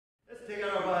Take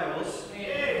out our Bibles.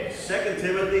 2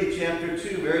 Timothy chapter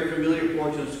 2, very familiar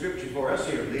portion of Scripture for us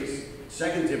here at least.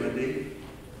 2 Timothy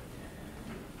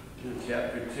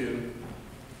chapter 2.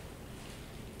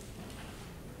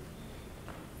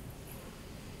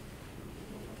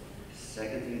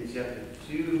 Second Timothy chapter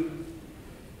 2.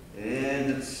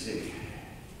 And let's see.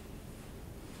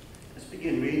 Let's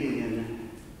begin reading in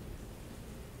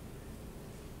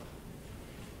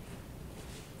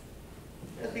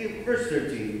verse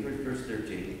 13. Verse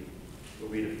 13. We'll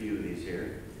read a few of these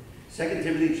here. 2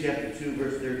 Timothy chapter 2,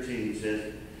 verse 13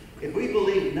 says, "If we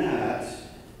believe not,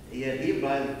 yet he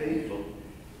abideth faithful,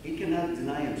 he cannot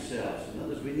deny himself." So in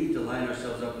other words, we need to line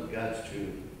ourselves up with God's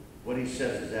truth. What he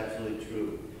says is absolutely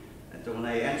true. And so when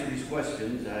I answer these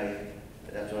questions,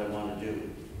 that's what I want to do.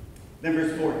 Then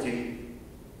verse 14.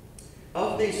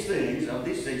 Of these things,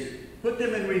 put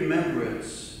them in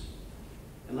remembrance.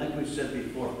 And like we've said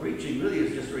before, preaching really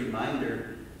is just a reminder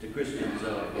to Christians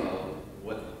of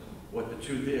what the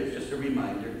truth is, just a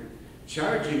reminder.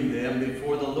 Charging them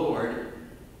before the Lord,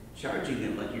 charging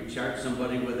them like you charge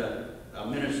somebody with a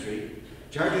ministry,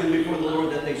 charging them before the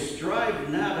Lord that they strive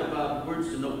not about words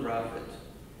to no profit.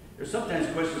 There's sometimes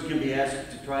questions can be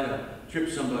asked to try to trip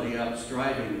somebody up,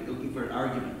 striving, looking for an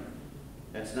argument.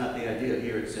 That's not the idea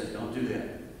here. It says don't do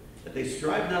that. That they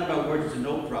strive not about words to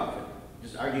no profit.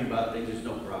 Just arguing about things, there's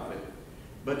no profit.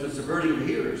 But to subverting of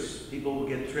hearers, people will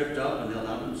get tripped up and they'll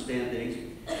not understand things.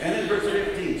 And in verse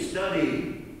 15,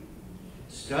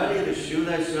 study to shew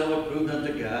thyself approved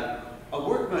unto God, a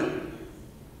workman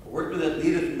that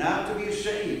needeth not to be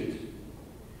ashamed,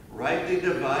 rightly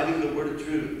dividing the word of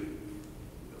truth.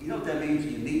 You know what that means?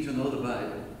 You need to know the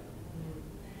Bible.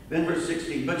 Then verse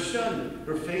 16, but shun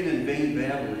profane and vain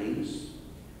babblings.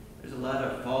 There's a lot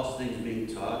of false things being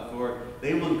taught, for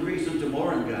they will increase unto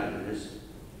more ungodliness.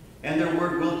 And their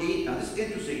word will eat. Now this is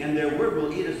interesting. And their word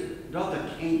will eat as doth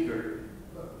a canker.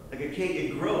 Like a canker,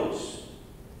 it grows.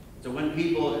 So when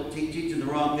people teaching the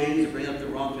wrong things, or bring up the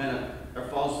wrong kind of or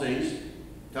false things,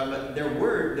 talking about their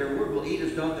word will eat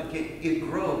as doth a canker. It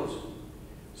grows.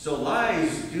 So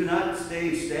lies do not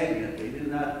stay stagnant. They do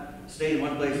not stay in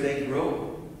one place. They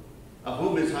grow. Of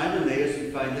whom is Hymenaeus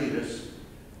and Philetus,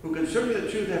 who concerning the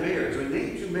truth have erred. So we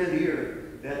named two men here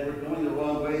that were going the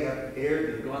wrong way, have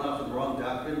erred, have gone off with the wrong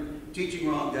doctrine, teaching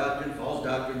wrong doctrine, false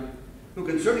doctrine, who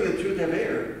concerning the truth have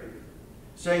erred,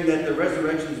 saying that the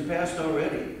resurrection is past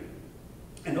already,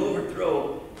 and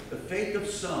overthrow the faith of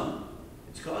some.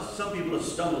 It's caused some people to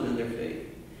stumble in their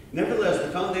faith. Nevertheless,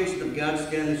 the foundation of God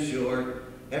standeth sure,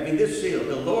 having this seal,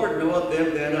 the Lord knoweth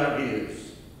them that are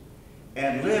his.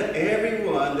 And let every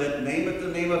one that nameth the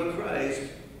name of Christ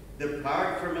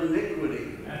depart from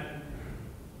iniquity.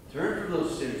 Turn from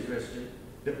those sins, Christian.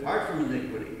 Depart from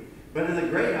iniquity. But in the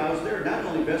great house there are not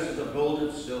only vessels of gold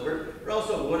and silver, but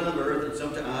also wood of earth, and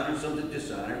some to honor, some to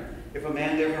dishonor. If a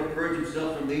man therefore purge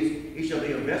himself from these, he shall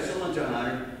be a vessel unto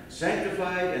honor,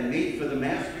 sanctified and meet for the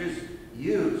master's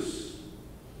use.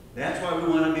 That's why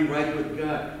we want to be right with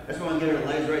God. That's why we want to get our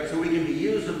lives right, so we can be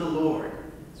used of the Lord.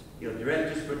 He'll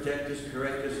direct us, protect us,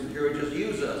 correct us, encourage us.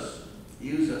 Use us.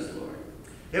 Use us, Lord.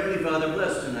 Heavenly Father,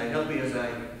 bless tonight. Help me as I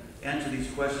answer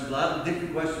these questions. A lot of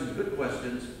different questions, good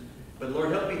questions. But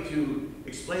Lord, help me to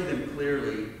explain them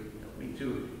clearly. Help me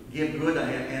to give good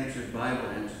answers, Bible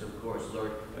answers, of course,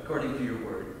 Lord, according to your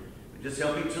word. But just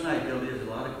help me tonight. There's a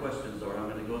lot of questions, Lord, I'm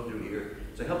going to go through here.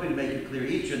 So help me to make it clear,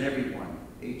 each and every one.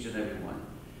 Each and every one.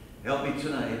 Help me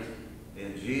tonight.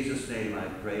 In Jesus' name I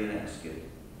pray and ask it.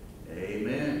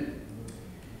 Amen.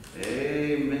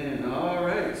 Amen. All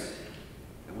right.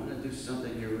 I want to do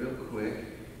something here real quick.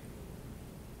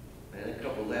 I had a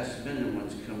couple last minute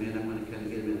ones come in. I want to kind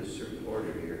of get them in a certain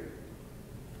order here.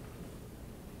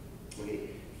 Okay.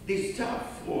 These top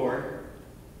four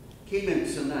came in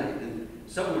tonight, and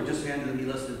some were just handed to me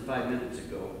less than 5 minutes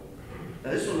ago.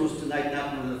 Now this one was tonight,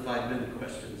 not one of the 5-minute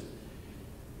questions.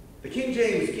 The King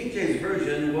James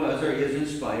Version was, or is,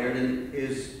 inspired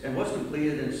and was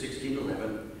completed in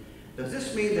 1611. Does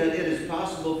this mean that it is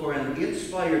possible for an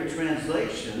inspired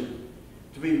translation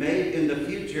to be made in the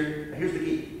future, here's the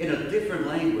key, in a different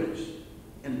language?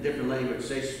 In a different language,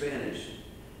 say Spanish.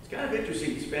 It's kind of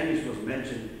interesting Spanish was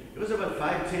mentioned. It was about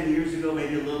 5-10 years ago,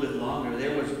 maybe a little bit longer.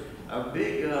 There was a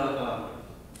big,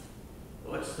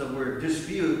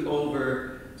 dispute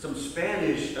over some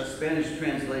Spanish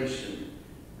translation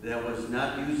that was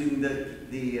not using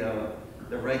the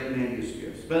right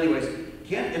manuscripts. But anyways,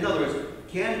 in other words,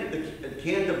 can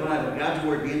the Bible, God's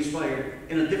Word, be inspired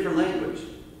in a different language,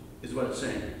 is what it's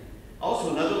saying.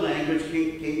 Also, another language,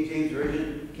 King James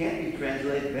Version, can't be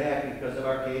translated back because of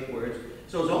archaic words.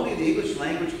 So it's only the English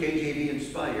language KJV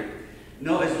inspired.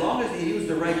 No, as long as you use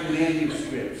the right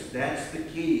manuscripts. That's the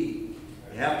key.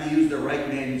 You have to use the right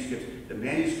manuscripts. The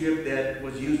manuscript that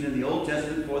was used in the Old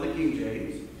Testament for the King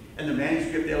James, and the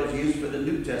manuscript that was used for the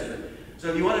New Testament. So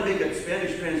if you want to make a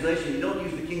Spanish translation, you don't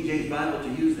use the King James Bible to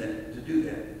do that.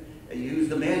 You use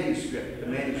the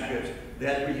manuscripts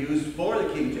that were used for the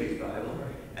King James Bible,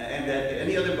 and that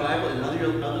any other Bible in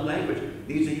other language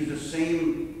needs to use the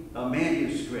same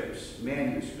manuscripts.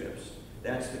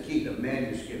 That's the key. The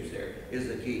manuscripts there is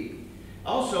the key.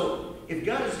 Also, if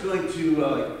God is going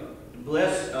to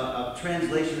bless a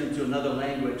translation into another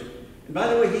language, and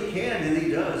by the way, He can and He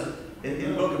does.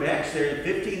 In the book of Acts, there are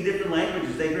 15 different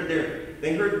languages. They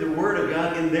heard the Word of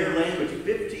God in their language,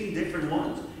 15 different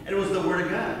ones. And it was the Word of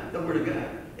God,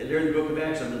 And they're in the book of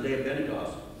Acts on the day of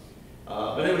Pentecost.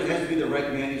 But anyway, it has to be the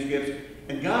right manuscripts.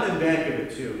 And God in back of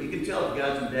it, too. You can tell if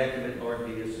God's in back of it or if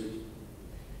He isn't.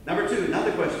 Number 2,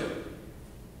 another question.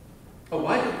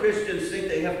 Why do Christians think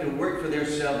they have to work for their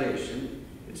salvation?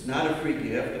 It's not a free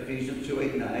gift. Ephesians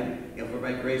 2:8-9. For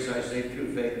by grace are saved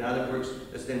through faith, not of works,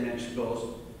 lest any man should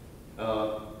boast.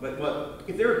 But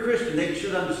if they're a Christian, they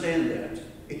should understand that.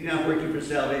 If you're not working for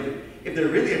salvation. If they're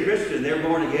really a Christian, they're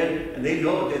born again, and they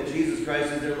know that Jesus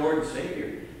Christ is their Lord and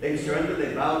Savior. They've surrendered,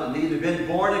 they bowed the knee, they've been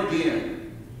born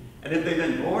again. And if they've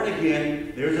been born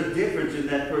again, there's a difference in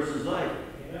that person's life.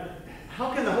 Yeah.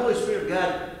 How can the Holy Spirit of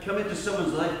God come into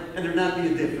someone's life and there not be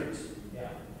a difference? Yeah.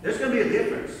 There's going to be a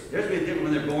difference. There's going to be a difference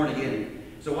when they're born again.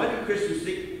 So why do Christians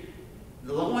think,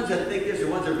 the ones that think this are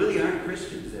ones that really aren't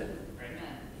Christians then?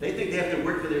 They think they have to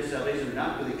work for their salvation. They're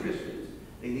not really Christians.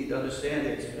 They need to understand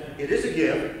it is a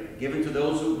gift given to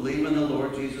those who believe in the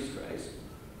Lord Jesus Christ.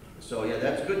 So yeah,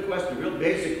 that's a good question, real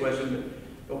basic question,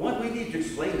 but one we need to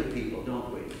explain to people,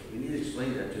 don't we? We need to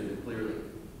explain that to them clearly.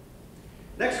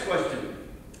 Next question.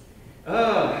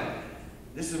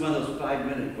 This is one of those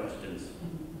 5-minute questions.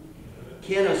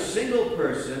 Can a single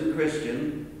person,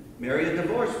 Christian, marry a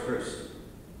divorced person?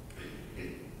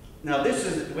 Now this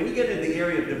is, when you get into the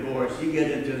area of divorce, you get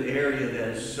into the area that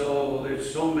is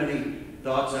there's so many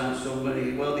thoughts on, so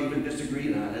many, well, they even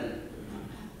disagreed on it.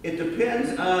 It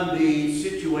depends on the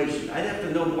situation. I'd have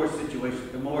to know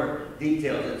more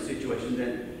details of the situation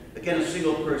than, can a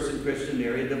single person, Christian,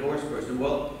 marry a divorced person?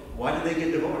 Well, why did they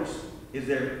get divorced? Is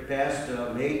their past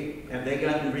mate, have they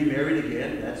gotten remarried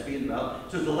again? That's being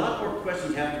involved. So there's a lot more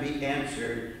questions have to be asked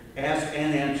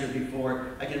and answered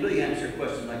before I can really answer a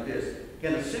question like this.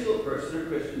 Can a single person or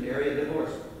Christian marry a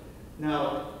divorce?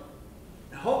 Now,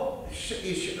 how do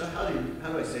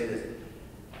I say this?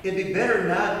 It'd be better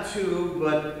not to,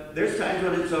 but there's times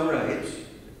when it's all right.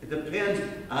 It depends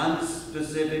on the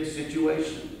specific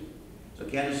situation. So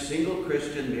can a single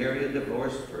Christian marry a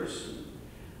divorced person?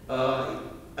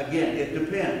 Again, it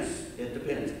depends. It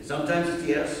depends. Sometimes it's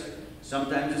yes,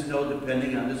 sometimes it's no,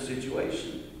 depending on the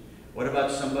situation. What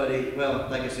about somebody, well,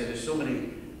 like I said, there's so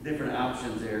many different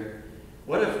options there.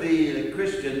 What if the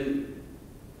Christian,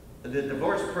 the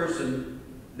divorced person,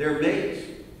 their mate,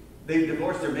 they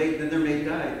divorced their mate, then their mate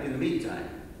died in the meantime?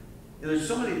 There's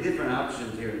so many different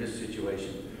options here in this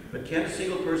situation. But can a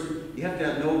single person, you have to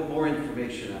have more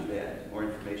information on that, more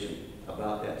information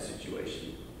about that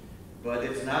situation. But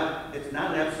it's not an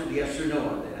absolute yes or no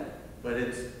on that, but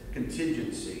it's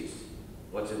contingencies,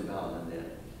 what's involved in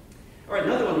that. All right,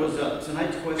 another one was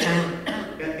tonight's question.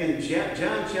 In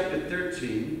John chapter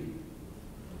 13,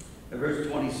 verse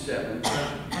 27.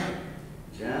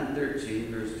 John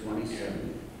 13, verse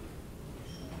 27.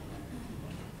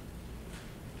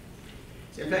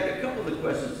 See, in fact, a couple of the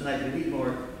questions tonight, I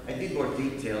need more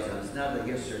details on. It's not a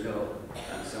yes or no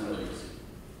on some of these.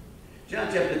 John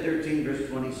chapter 13, verse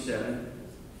 27.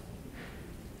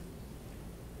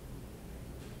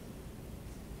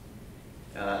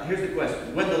 Here's the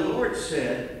question. When the Lord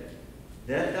said,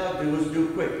 "That thou doest, do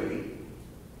quickly,"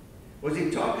 was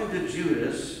he talking to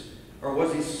Judas, or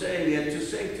was he saying it to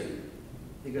Satan?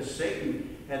 Because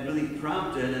Satan had really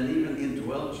prompted and even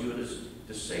indwelt Judas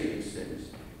to say these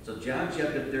things. So John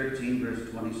chapter 13, verse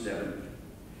 27.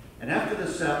 And after the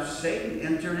supper, Satan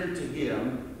entered into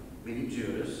him, meaning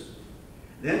Judas.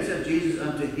 Then said Jesus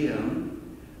unto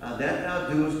him, "That thou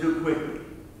doest, do quickly."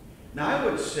 Now I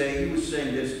would say he was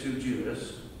saying this to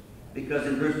Judas, because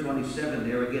in verse 27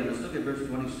 there again, let's look at verse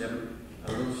 27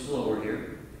 a little slower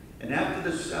here. And after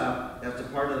the supper, that's a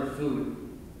part of the food,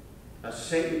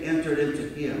 Satan entered into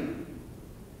him.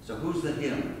 So who's the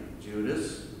him?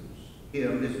 Judas.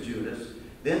 Him is Judas.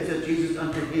 Then said Jesus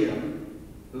unto him,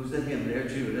 who's the him there?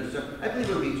 Judas. So I believe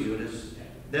it would be Judas.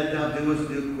 "That thou doest,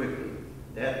 do quickly."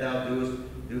 That thou doest,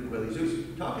 do quickly. So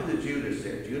he's talking to Judas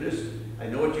there. Judas, I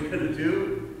know what you're going to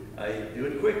do. I do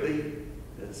it quickly.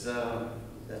 That's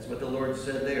what the Lord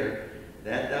said there.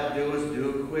 that thou doest,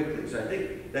 do quickly. So I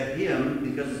think that him,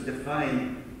 because it's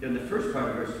defined in the first part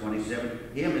of verse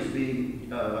 27, him is being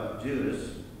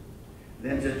Judas.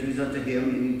 Then said Jesus unto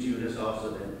him, meaning Judas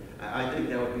also then. I think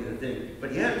that would be the thing.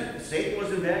 But yet, Satan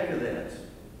wasn't back to that.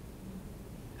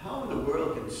 How in the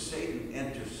world can Satan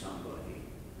enter somebody?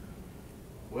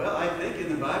 Well, I think in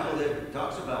the Bible it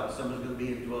talks about someone's going to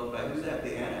be indwelt by, who's that?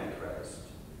 The Antichrist.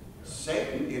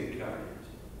 Satan incarnate.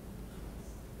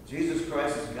 Jesus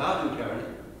Christ is God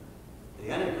incarnate.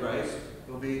 The Antichrist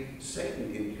will be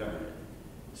Satan incarnate.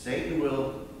 Satan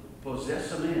will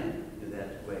possess a man in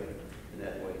that way.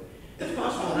 It's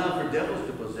possible now for devils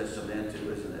to possess a man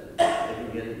too, isn't it? They can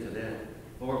get into that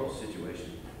horrible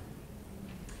situation.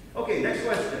 Okay, next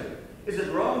question. Is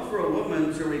it wrong for a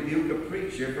woman to rebuke a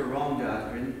preacher for wrong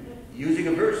doctrine, using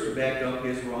a verse to back up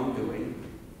his wrongdoing?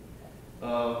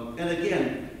 And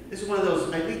again, this is one of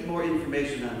those, I think more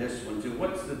information on this one too.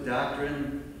 What's the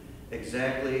doctrine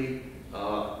exactly?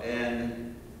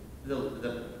 And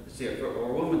for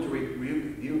a woman to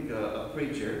rebuke a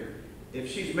preacher, if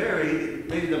she's married,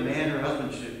 maybe the man, her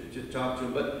husband, should talk to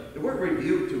him. But the word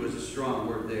rebuke to is a strong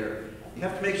word there. You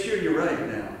have to make sure you're right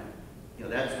now.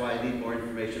 That's why I need more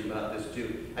information about this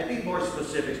too. I need more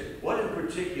specifics. What in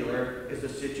particular is the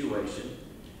situation?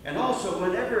 And also,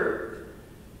 whenever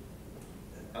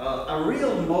a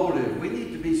real motive, we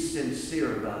need to be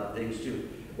sincere about things too.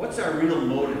 What's our real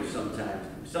motive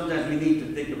sometimes? Sometimes we need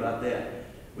to think about that.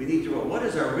 We need to, what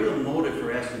is our real motive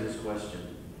for asking this question?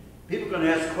 People are going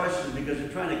to ask questions because they're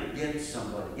trying to get at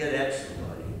somebody.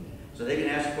 So they can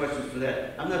ask questions for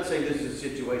that. I'm not saying this is a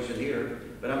situation here,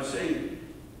 but I'm saying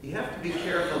you have to be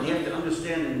careful. You have to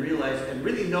understand and realize and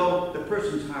really know the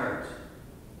person's heart.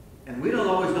 And we don't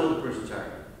always know the person's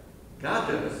heart. God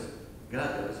does.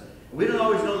 We don't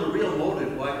always know the real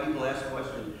motive why people ask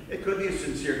questions. It could be a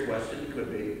sincere question. It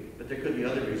could be. But there could be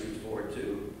other reasons for it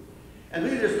too. And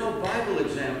really, there's no Bible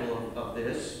example of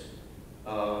this.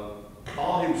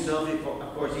 Paul himself,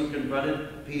 of course, he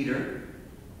confronted Peter,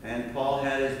 and Paul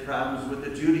had his problems with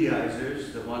the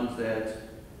Judaizers, the ones that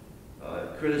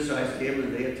criticized him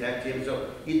and they attacked him.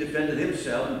 So he defended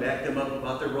himself and backed them up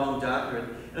about their wrong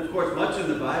doctrine. And of course, much in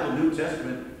the Bible, New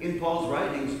Testament, in Paul's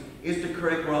writings, is to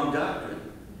correct wrong doctrine.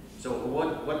 So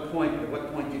what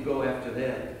point do you go after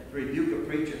that? To rebuke a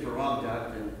preacher for wrong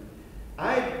doctrine.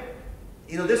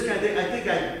 This kind of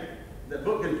thing, the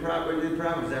book in Proverbs,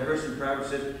 that verse in Proverbs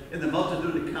says, in the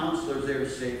multitude of counselors there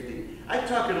is safety. I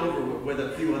talk it over with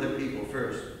a few other people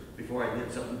first before I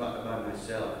did something about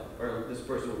myself, or this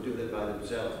person will do that by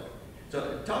themselves.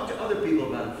 So talk to other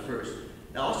people about it first.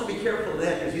 Now also be careful of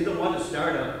that, because you don't want to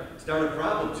start a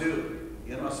problem too.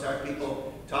 You don't want to start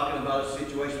people talking about a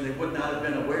situation they would not have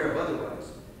been aware of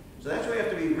otherwise. So that's why you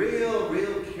have to be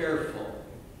real careful,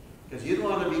 because you don't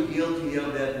want to be guilty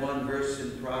of that one verse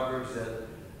in Proverbs that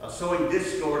sowing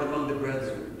discord among the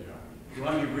brethren. You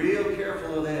want to be real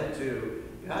careful of that too.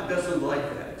 God doesn't like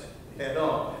that at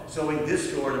all, sowing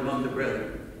discord among the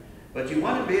brethren. But you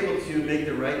want to be able to make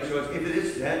the right choice if it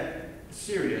is that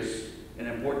serious and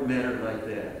important matter like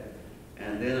that.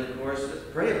 And then, of course,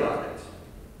 pray about it.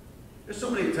 There's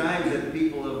so many times that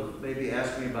people have maybe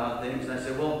asked me about things, and I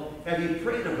say, well, have you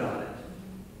prayed about it?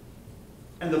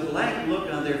 And the blank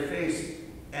look on their face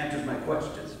answers my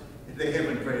questions if they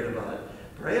haven't prayed about it.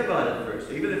 Pray about it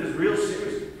first. Even if it's real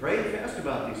serious, pray and fast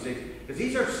about these things. Because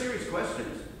these are serious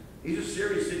questions. These are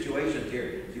serious situations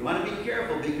here. So you want to be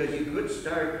careful, because you could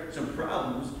start some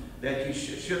problems that you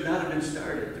should not have been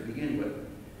started to begin with.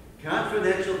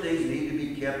 Confidential things need to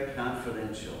be kept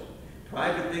confidential.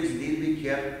 Private things need to be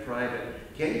kept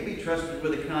private. Can you be trusted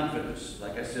with a confidence?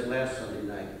 Like I said last Sunday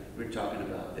night, we were talking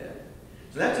about that.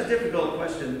 So that's a difficult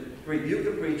question, to rebuke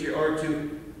a preacher or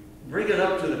to bring it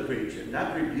up to the preacher.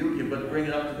 Not rebuke him, but bring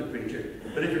it up to the preacher.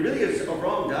 But if it really is a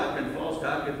wrong doctrine, false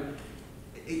doctrine,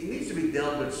 it needs to be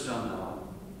dealt with somehow,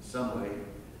 some way.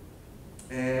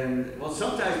 And, well,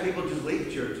 sometimes people just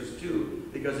leave churches too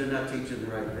because they're not teaching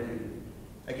the right thing.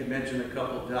 I could mention a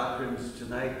couple doctrines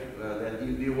tonight that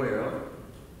you'd be aware of.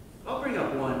 I'll bring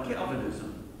up one,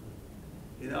 Calvinism.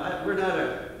 We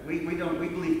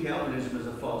believe Calvinism is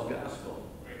a false gospel.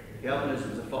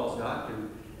 Calvinism is a false doctrine.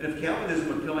 And if Calvinism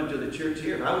would come into the church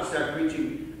here, if I would start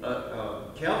preaching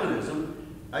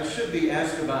Calvinism, I should be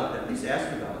asked about that, at least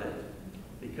asked about it,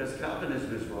 because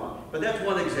Calvinism is wrong. But that's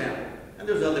one example, and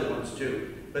there's other ones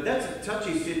too. But that's a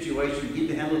touchy situation. You need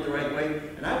to handle it the right way.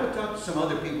 And I would talk to some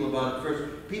other people about it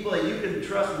first, people that you can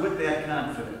trust with that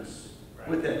confidence,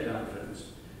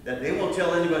 that they won't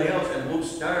tell anybody else and won't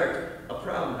start a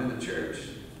problem in the church.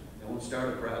 They won't start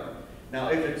a problem. Now,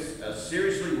 if it's a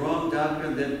seriously wrong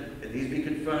doctrine, then it needs to be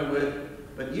confronted with.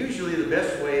 But usually the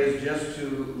best way is just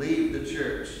to leave the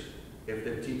church if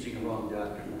they're teaching a wrong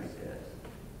doctrine like that.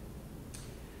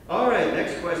 All right,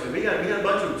 next question. We got a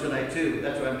bunch of them tonight too.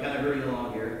 That's why I'm kind of hurrying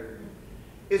along here.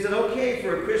 Is it okay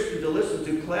for a Christian to listen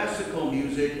to classical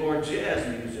music or jazz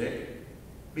music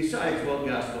besides, well,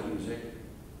 gospel music?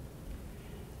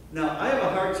 Now, I have a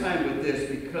hard time with this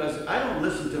because I don't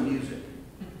listen to music.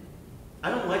 I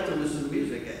don't like to listen to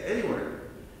music anywhere.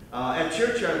 At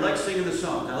church, I like singing the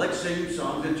songs. I like singing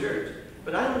songs in church.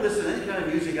 But I don't listen to any kind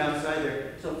of music outside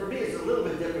there. So for me, it's a little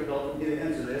bit difficult for me to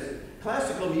answer this.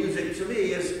 Classical music, to me,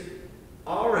 is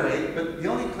all right, but the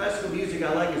only classical music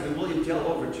I like is the William Tell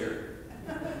Overture.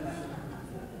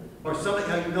 Or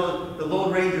something, the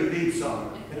Lone Ranger theme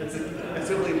song. That's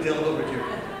the William Tell Overture.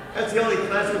 That's the only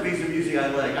classical piece of music I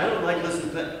like. I don't like listening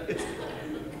to that. It's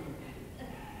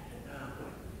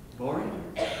boring.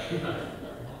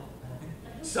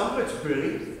 Some of it's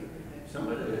pretty. Some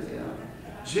of it is, yeah.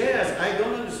 Jazz, I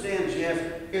don't understand jazz.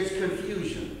 It's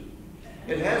confusion.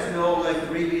 It has no, like,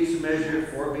 3 beats per measure,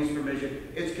 4 beats per measure.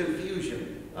 It's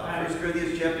confusion. 1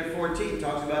 Corinthians chapter 14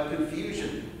 talks about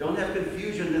confusion. Don't have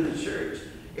confusion in the church.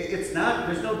 It's not,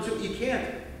 there's no, you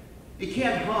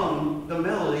can't hum the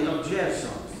melody of jazz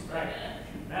songs.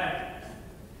 Right.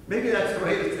 Maybe that's the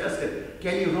way to test it.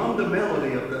 Can you hum the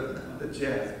melody of the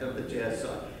jazz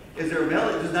song? Is there a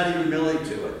melody? There's not even a melody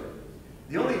to it.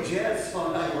 The only jazz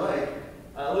song I like,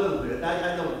 a little bit,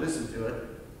 I don't listen to it,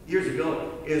 years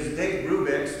ago, is Dave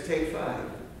Brubeck's Take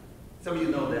 5. Some of you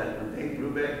know that one, Dave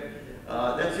Brubeck.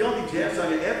 That's the only jazz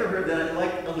song I ever heard that I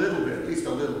like a little bit, at least a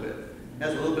little bit.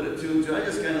 Has a little bit of tune to it. I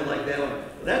just kind of like that one.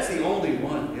 That's the only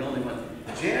one,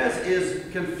 Jazz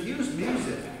is confused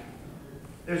music.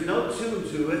 There's no tune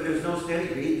to it. There's no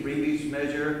steady beat, 3 beats per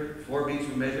measure, 4 beats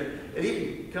per measure. It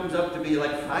even comes up to be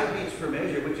like 5 beats per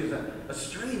measure, which is a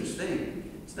strange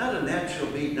thing. It's not a natural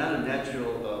beat, not a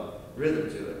natural rhythm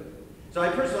to it. So I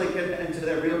personally get into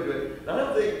that real good. But I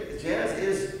don't think jazz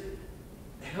is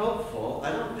helpful.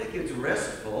 I don't think it's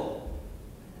restful.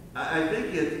 I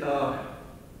think it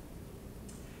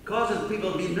causes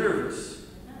people to be nervous.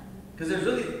 Because there's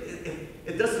really,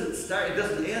 it doesn't start, it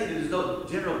doesn't end, there's no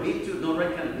general beat to it, no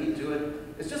right kind of beat to it.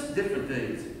 It's just different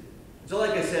things. So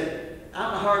like I said,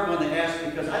 I'm a hard one to ask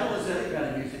because I don't listen to any kind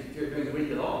of music during the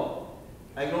week at all.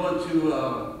 I go into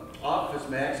Office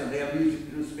Max and they have music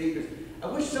through speakers. I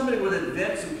wish somebody would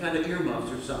invent some kind of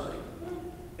earmuffs or something.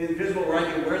 Invisible where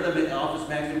I can wear them in Office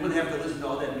Max and wouldn't have to listen to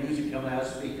all that music coming out of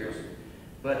speakers.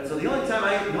 But so the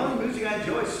only music I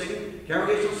enjoy is singing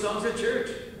congregational songs at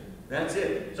church. That's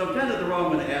it. So I'm kind of the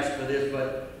wrong one to ask for this,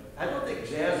 but I don't think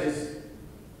jazz is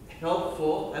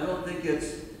helpful. I don't think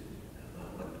it's,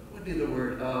 what would be the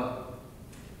word?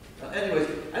 Anyways,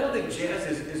 I don't think jazz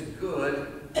is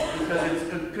good because it's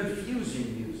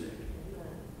confusing music.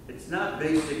 It's not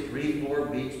basic 3, 4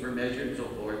 beats per measure and so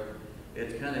forth.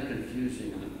 It's kind of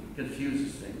confusing. It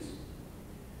confuses things.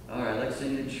 All right, like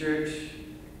singing in church.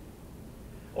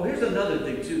 Oh, here's another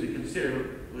thing, too, to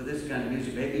consider with this kind of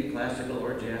music, maybe classical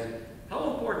or jazz.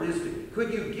 How important is it?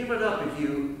 Could you give it up if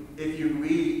you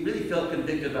really felt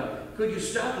convicted about it? Could you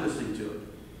stop listening to it?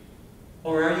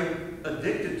 Or are you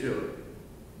addicted to it?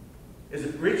 Has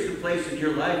it reached a place in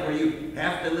your life where you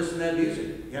have to listen to that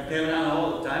music? You have to have it on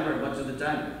all the time or much of the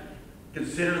time.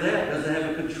 Consider that. Does it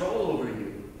have a control over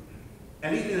you?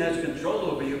 Anything that has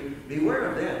control over you, beware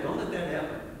of that. Don't let that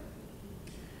happen.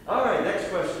 All right, next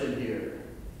question here.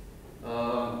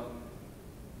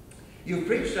 You've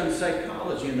preached on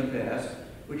psychology in the past.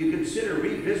 Would you consider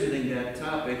revisiting that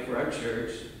topic for our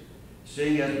church,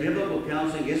 seeing as biblical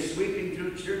counseling is sweeping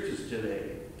through churches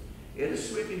today? It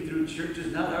is sweeping through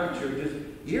churches, not our churches.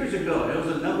 Years ago, it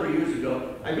was a number of years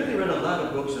ago, I really read a lot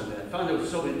of books on that. I found it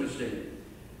was so interesting.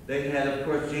 They had, of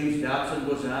course, James Dobson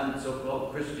was on,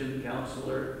 so-called Christian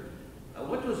counselor.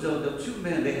 What was the 2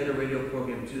 men? They had a radio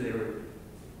program, too. They were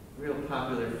real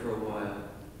popular for a while.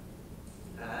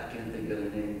 I can't think of their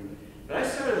name. But I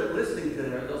started listening to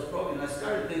those programs, and I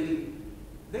started thinking,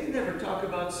 they never talk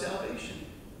about salvation.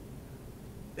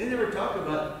 They never talk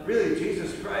about, really,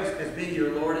 Jesus Christ as being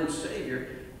your Lord and Savior.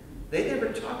 They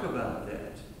never talk about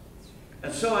that.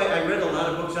 And so I read a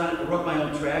lot of books on it. I wrote my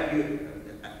own track.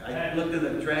 I looked in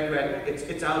the track rack.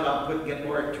 It's out about get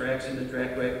more tracks in the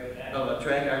track rack of a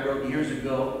track I wrote years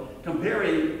ago,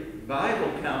 comparing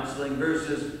Bible counseling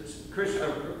versus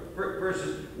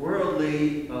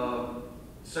worldly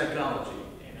psychology.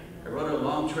 I wrote a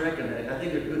long track on that. I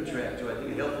think a good track, too. I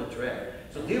think a helpful track.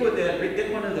 So deal with that.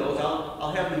 Get one of those.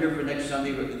 I'll have them here for next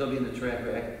Sunday. They'll be in the track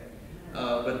rack.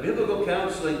 But biblical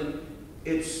counseling,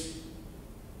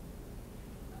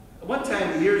 one One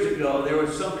time, years ago, there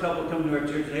was some couple coming to our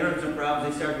church, and they were having some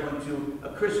problems. They started going to a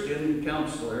Christian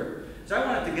counselor. So I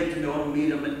wanted to get to know him, meet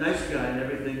him, a nice guy and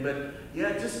everything. But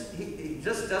yeah, he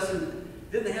just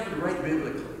didn't have it right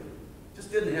biblically.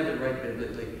 Just didn't have it right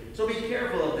biblically. So be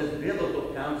careful of this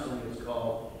biblical counseling is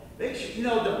called. Make sure, you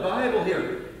know, the Bible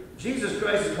here, Jesus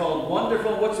Christ is called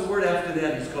Wonderful. What's the word after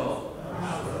that he's called?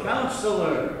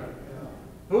 Counselor.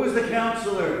 Who is the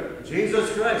counselor? Jesus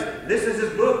Christ. This is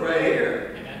his book right here.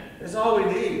 That's all we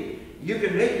need. You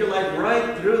can make your life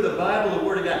right through the Bible, the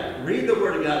Word of God. Read the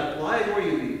Word of God. Apply it where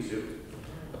you need to.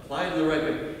 Apply it in the right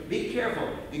way. Be careful.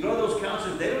 You go to those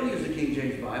counselors, they don't use the King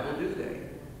James Bible, do they?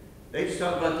 They just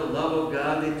talk about the love of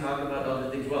God. They talk about other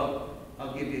things. Well,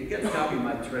 I'll give you, get a copy of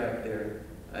my tract there.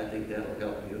 I think that'll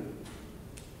help you.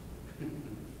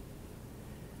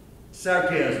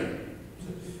 Sarcasm.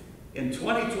 In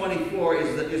 2024,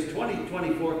 is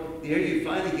 2024 the year you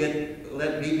finally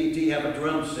let BBT have a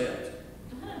drum set?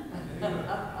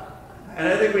 And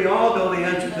I think we all know the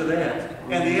answer to that.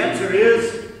 And the answer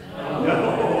is no.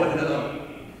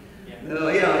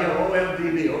 Yeah,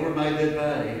 OMDB, over my dead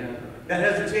body. Yeah. That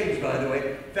hasn't changed, by the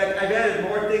way. In fact, I've added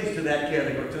more things to that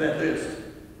category, to that list.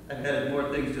 I've added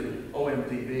more things to the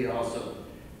OMDB also.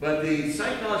 But the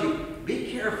psychology,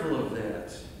 be careful of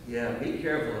that. Yeah, be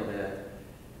careful of that.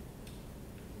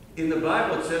 In the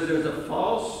Bible, it says there's a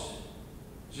false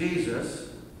Jesus,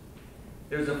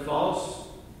 there's a false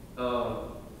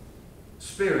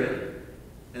spirit,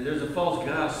 and there's a false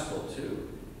gospel too.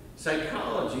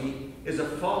 Psychology is a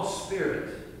false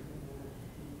spirit.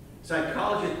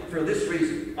 Psychology, for this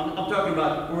reason, I'm talking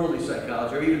about worldly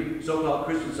psychology, or even so-called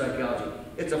Christian psychology.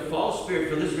 It's a false spirit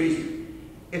for this reason.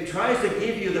 It tries to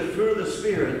give you the fruit of the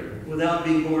Spirit without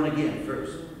being born again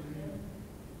first.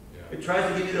 It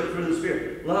tries to give you the fruit of the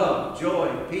Spirit. Love,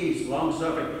 joy, peace,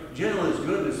 long-suffering, gentleness,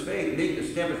 goodness, faith,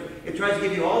 meekness, temperance. It tries to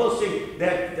give you all those things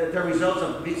that are results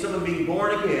of someone being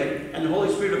born again, and the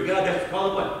Holy Spirit of God. That's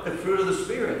called what? The fruit of the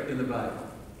Spirit in the Bible.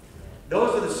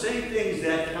 Those are the same things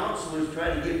that counselors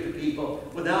try to give to people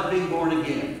without being born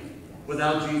again,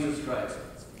 without Jesus Christ.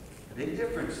 A big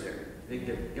difference there.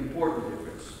 Important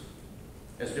difference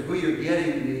as to who you're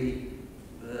getting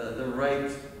the right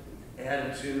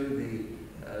attitude,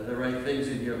 the right things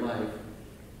in your life.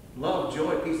 Love,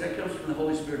 joy, peace, that comes from the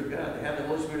Holy Spirit of God. To have the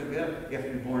Holy Spirit of God, you have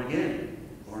to be born again.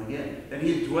 Born again. Then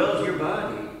He dwells your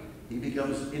body. He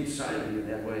becomes inside of you in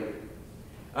that way.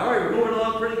 All right, we're moving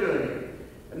along pretty good here.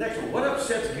 The next one. What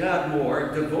upsets God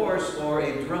more, divorce or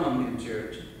a drum in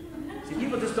church? See,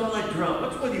 people just don't like drums.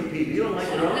 What's with you people? You don't like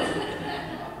drums?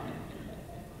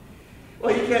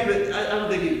 Well, you can't, I don't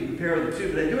think you can compare the two,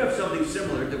 but they do have something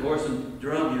similar, divorce and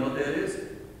drum. You know what that is?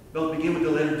 Both begin with the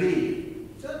letter D.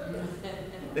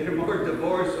 They're more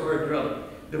divorce or a drum.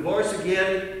 Divorce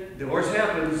again, divorce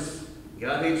happens.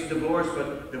 God hates divorce,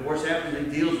 but divorce happens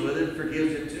and He deals with it and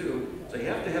forgives it too. So you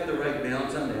have to have the right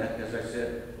balance on that, as I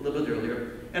said a little bit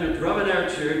earlier. And a drum in our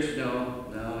church, no,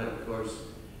 of course.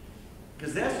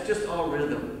 Because that's just all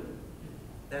rhythm.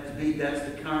 That's beat, that's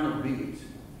the carnal beat.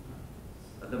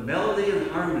 The melody and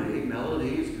harmony,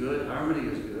 melody is good, harmony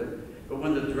is good. But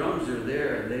when the drums are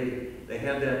there and they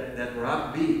have that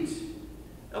rock beat.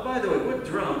 Oh, by the way, what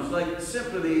drums? Like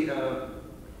timpani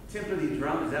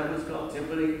drum, is that what it's called?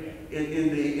 Timpani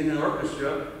in an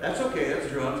orchestra. That's okay, that's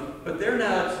drums, but they're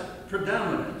not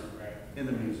predominant in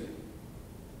the music.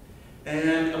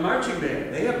 And a marching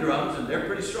band, they have drums and they're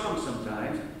pretty strong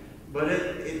sometimes, but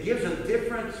it gives a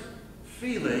different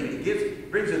feeling. It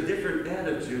brings a different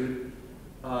attitude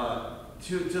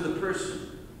to the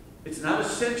person. It's not a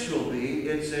sensual beat.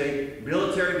 It's a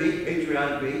military beat,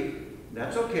 patriotic beat.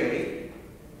 That's okay.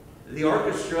 The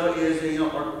orchestra is,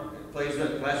 plays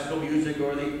the classical music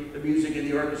or the music in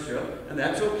the orchestra, and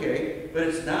that's okay. But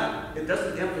it's not. It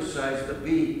doesn't emphasize the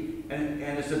beat, and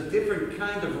it's a different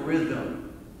kind of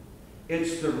rhythm.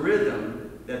 It's the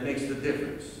rhythm that makes the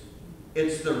difference.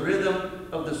 It's the rhythm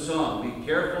of the song. Be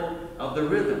careful of the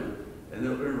rhythm. And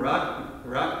the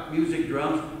rock music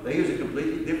drums, they use a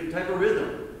completely different type of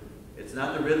rhythm. It's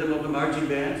not the rhythm of the marching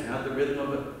band. It's not the rhythm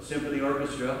of a symphony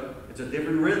orchestra. It's a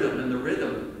different rhythm, and the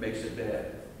rhythm makes it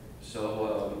bad.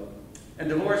 So, and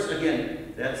divorce,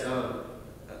 again, that's a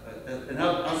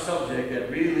subject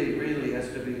that really has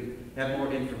to have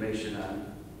more information on.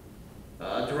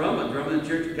 A drum in the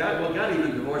church. God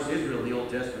even divorced Israel in the Old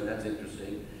Testament. That's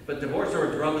interesting. But divorce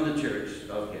or a drum in the church.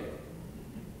 Okay.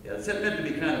 Yeah, it's meant to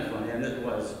be kind of funny, and it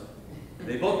was.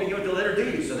 They both begin with the letter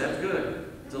D, so that's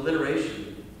good. It's alliteration.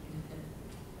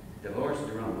 Divorce,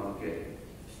 drum, okay.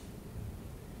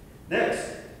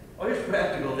 Next. Oh, here's a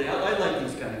practical thing. I like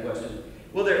these kind of questions.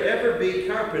 Will there ever be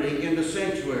carpeting in the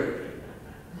sanctuary?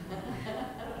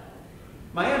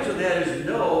 My answer to that is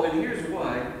no, and here's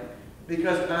why.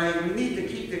 Because we need to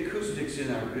keep the acoustics in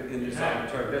this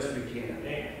auditorium best we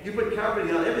can. You put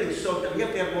carpeting on, everything's soaked up. You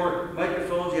have to have more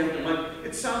microphones. You have to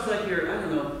it sounds like you're, I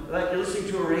don't know, like you're listening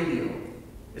to a radio.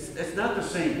 It's not the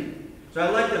same. So I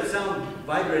like the sound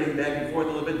vibrating back and forth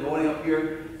a little bit, going up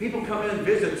here. People come in and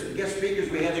visit, guest speakers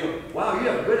we had, they go, wow, you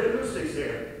have good acoustics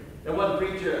here. And one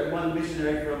preacher, one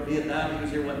missionary from Vietnam, he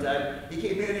was here one time. He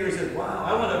came in here and said, wow,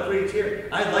 I want to preach here.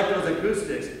 I like those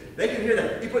acoustics. They can hear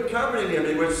that. He put carpeting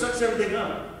everywhere. It sucks everything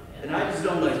up. And I just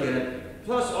don't like it.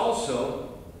 Plus,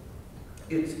 also,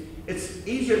 it's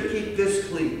easier to keep this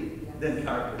clean than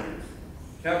carpeting.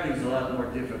 Carpeting is a lot more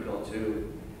difficult,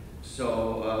 too.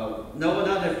 So, no, we're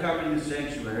not have carpeting in the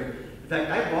sanctuary. In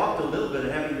fact, I balked a little bit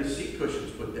of having the seat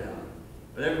cushions put down.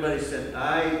 But everybody said,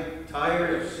 I'm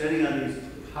tired of sitting on these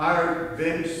hard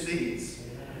bench seats.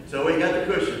 So we got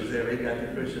the cushions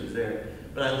there.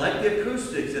 But I like the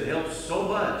acoustics. It helps so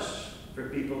much for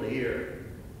people to hear.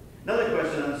 Another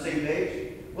question on the same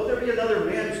page. Will there be another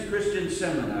men's Christian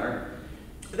seminar?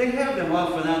 They have them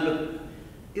off and on,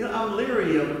 but I'm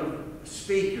leery of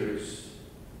speakers,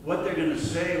 what they're going to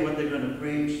say, what they're going to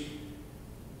preach.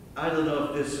 I don't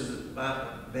know if this is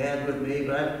bad with me,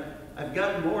 but I've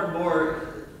gotten more and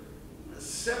more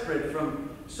separate from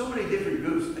so many different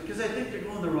groups because I think they're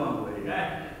going the wrong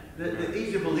way. The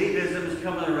easy believism is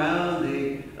coming around.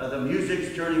 The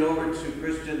music's turning over to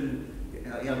Christian,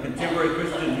 contemporary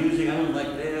Christian music. I don't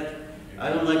like that. I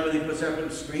don't like when they put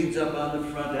certain screens up on the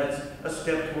front. That's a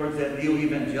step towards that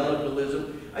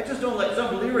neo-evangelicalism. I just don't like. So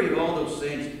I'm leery of all those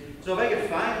things. So if I could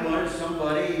find one or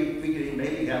somebody, we could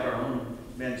maybe have our own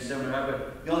men's seminar.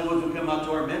 But the only ones who come out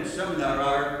to our men's seminar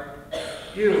are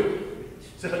you.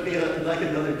 So it'd be like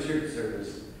another church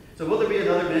service. So will there be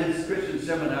another men's Christian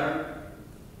seminar?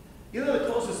 The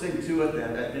closest thing to it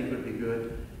that I think would be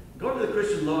good, go to the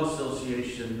Christian Law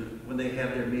Association when they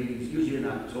have their meetings, usually in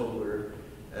October.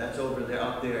 That's over there,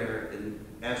 out there in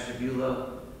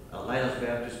Ashtabula, Lighthouse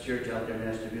Baptist Church out there in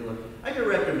Ashtabula. I could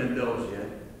recommend those yet.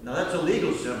 Now that's a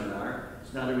legal seminar.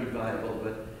 It's not a revival,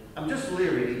 but I'm just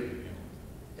leery.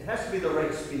 It has to be the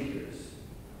right speakers,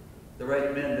 the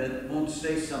right men that won't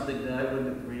say something that I wouldn't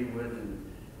agree with and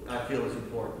I feel is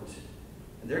important.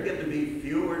 And they're getting to be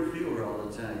fewer and fewer all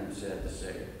the time, sad to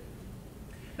say.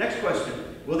 Next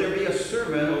question. Will there be a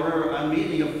sermon or a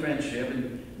meeting of friendship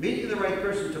and meeting the right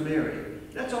person to marry?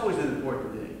 That's always an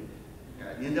important thing.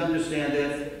 You need to understand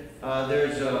that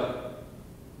there's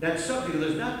that subject,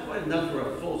 there's not quite enough for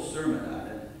a full sermon on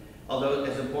it. Although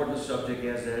as important a subject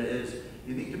as that is,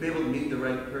 you need to be able to meet the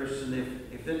right person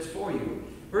if it's for you.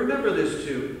 But remember this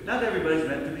too, not everybody's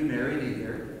meant to be married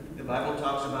either. The Bible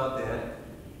talks about that.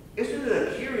 Isn't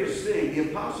it a curious thing?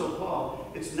 The Apostle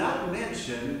Paul, it's not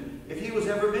mentioned if he was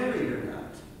ever married or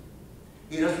not.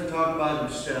 He doesn't talk about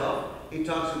himself. He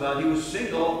talks about he was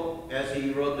single as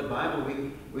he wrote the Bible.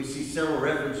 We see several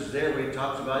references there where he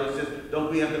talks about, he says, don't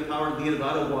we have the power to get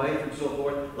about a wife and so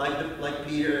forth, like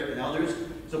Peter and others.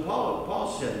 So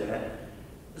Paul said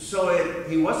that. So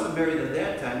he wasn't married at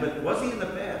that time, but was he in the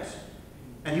past?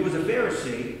 And he was a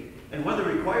Pharisee, and one of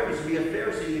the requirements to be a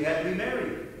Pharisee, he had to be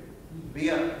married. Be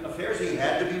a Pharisee, he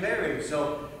had to be married.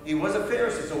 So he was a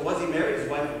Pharisee. So was he married? His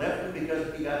wife left him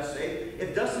because he got saved?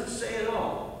 It doesn't say it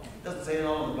all. It doesn't say it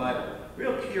all in the Bible.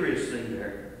 Real curious thing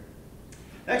there.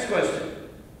 Next question.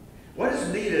 What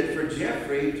is needed for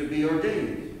Jeffrey to be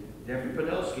ordained? Jeffrey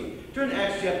Podolsky. Turn to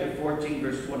Acts chapter 14,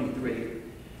 verse 23.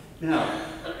 Now,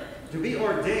 to be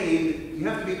ordained, you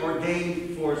have to be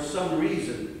ordained for some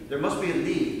reason. There must be a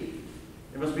need.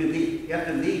 There must be a need. You have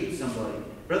to need somebody.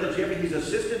 Brother Jeffrey, he's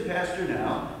assistant pastor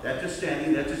now. That's his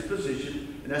standing, that's his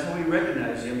position, and that's how we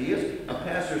recognize him. He is a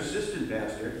pastor, assistant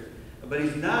pastor, but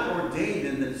he's not ordained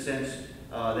in the sense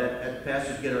that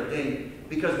pastors get ordained,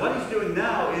 because what he's doing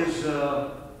now is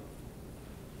a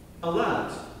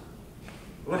lot.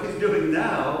 What he's doing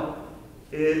now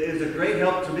is a great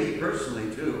help to me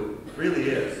personally, too. It really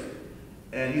is.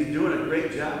 And he's doing a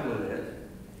great job with it.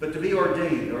 But to be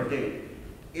ordained.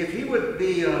 If he would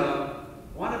be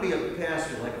want to be a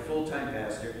pastor, like a full-time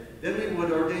pastor, then we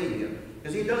would ordain him.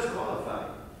 Because he does qualify.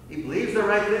 He believes the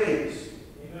right things.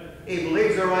 Amen. He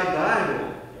believes the right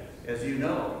Bible, as you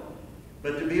know.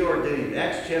 But to be ordained,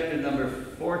 Acts chapter number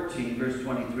 14, verse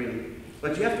 23.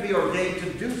 But you have to be ordained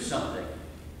to do something.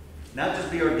 Not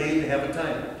just be ordained to have a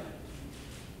title.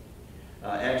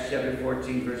 Acts chapter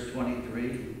 14, verse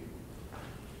 23.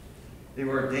 They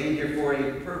were ordained here for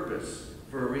a purpose,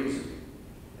 for a reason.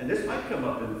 And this might come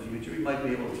up in the future. We might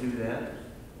be able to do that.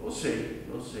 We'll see.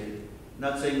 We'll see.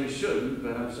 Not saying we shouldn't,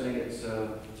 but I'm saying it's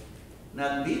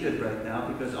not needed right now,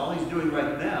 because all he's doing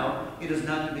right now, he does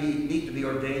not need to be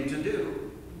ordained to do.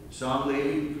 Song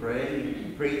leading,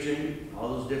 praying, preaching,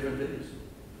 all those different things.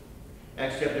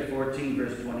 Acts chapter 14,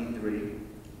 verse 23.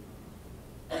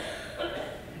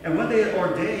 And when they had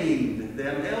ordained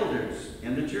them elders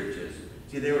in the churches,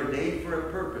 see, they were ordained for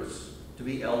a purpose, to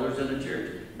be elders in the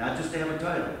church. Not just to have a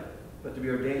title, but to be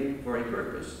ordained for a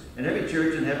purpose. And every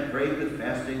church, and having prayed with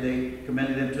fasting, they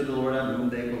commended them to the Lord on whom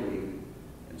they believed.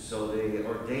 And so they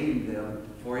ordained them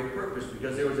for a purpose,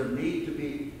 because there was a need to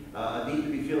be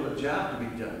filled, a job to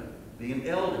be done. Being an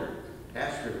elder,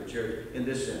 pastor of the church, in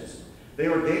this sense. They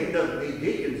ordained the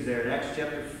deacons there in Acts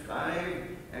chapter 5,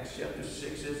 Acts chapter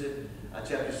 6, is it?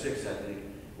 Chapter 6, I think,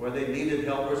 where they needed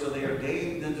helpers, and they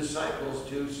ordained the disciples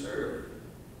to serve.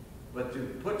 But to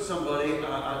put somebody in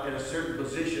a certain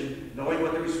position, knowing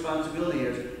what the responsibility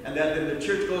is, and that then the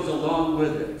church goes along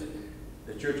with it.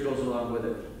 The church goes along with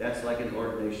it. That's like an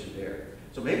ordination there.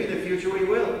 So maybe in the future we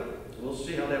will. We'll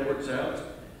see how that works out.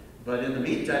 But in the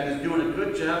meantime, he's doing a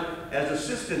good job as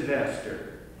assistant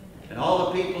pastor. And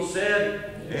all the people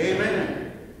said,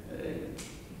 Amen. Amen.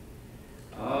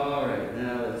 All right,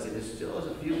 now let's see. There still is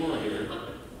a few more here.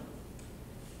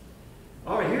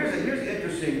 All right, here's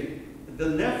interesting. The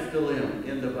Nephilim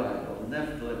in the Bible.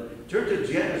 Nephilim. Turn to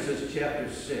Genesis chapter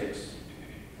 6.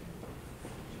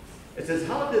 It says,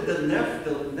 how did the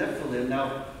Nephilim,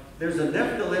 now there's a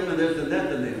Nephilim and there's the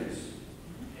Nethinims.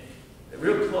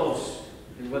 Real close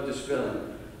in what they're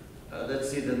spelling. Let's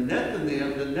see, the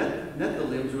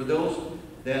Nephilims were those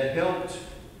that helped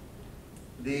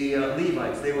the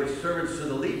Levites. They were servants to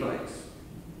the Levites.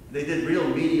 They did real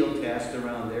menial tasks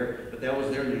around there, but that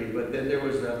was their need. But then there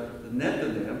was the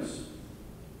Nethinims.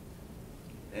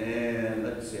 And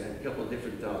let's see, I have a couple of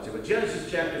different thoughts here. But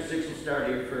Genesis chapter 6, we'll start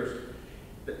here first.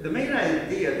 The main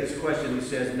idea of this question, he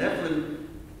says, Nephilim,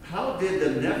 how did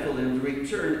the Nephilim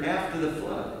return after the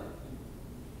flood?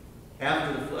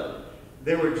 After the flood.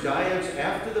 There were giants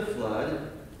after the flood.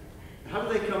 How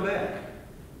did they come back?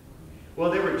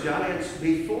 Well, there were giants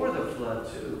before the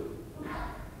flood, too.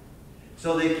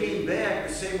 So they came back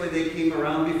the same way they came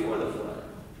around before the flood.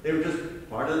 They were just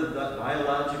part of the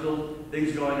biological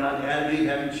things going on. Adam and Eve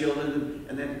having children,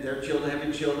 and then their children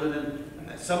having children.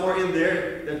 And somewhere in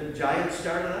there, the giants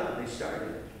started out. They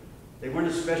started. They weren't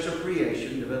a special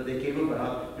creation, but they came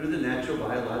about through the natural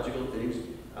biological things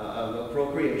of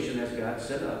procreation as God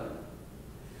set up.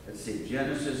 Let's see,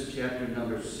 Genesis chapter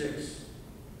number 6.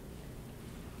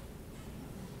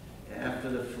 After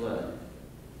the flood.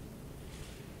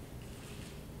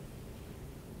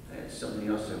 I had something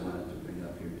else I wanted to bring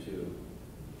up here too.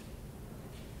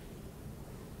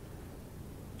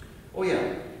 Oh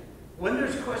yeah, when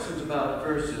there's questions about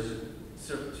verses,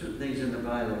 certain things in the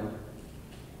Bible,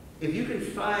 if you can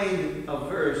find a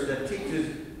verse that teaches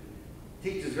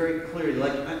very clearly,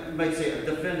 like you might say a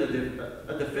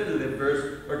definitive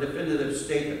verse or definitive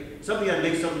statement, something that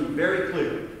makes something very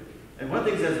clear. And one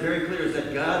thing that's very clear is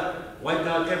that God wiped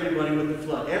out everybody with the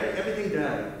flood. Everything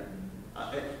died.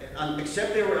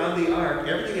 Except they were on the ark,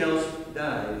 everything else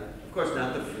died. Of course,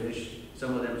 not the fish.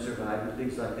 Some of them survived and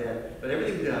things like that. But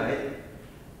everything died.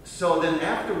 So then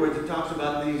afterwards it talks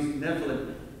about these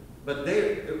Nephilim. But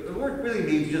the word really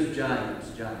means just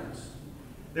giants.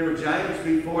 There were giants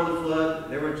before the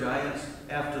flood. There were giants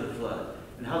after the flood.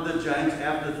 And how did the giants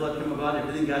after the flood come about? If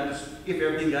everything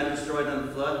got destroyed on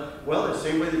the flood? Well, the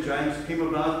same way the giants came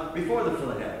about before the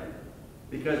flood happened.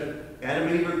 Because Adam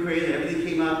and Eve were created, everything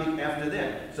came out after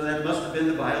that. So that must have been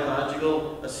the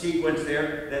biological sequence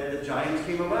there that the giants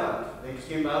came about. They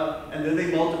came about, and then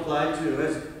they multiplied too,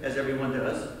 as everyone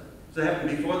does. So it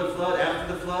happened before the flood,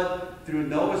 after the flood, through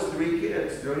Noah's 3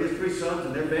 kids, through his 3 sons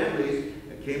and their families,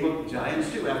 came up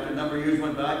giants too. After a number of years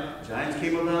went by, giants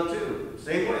came about too.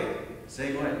 Same way.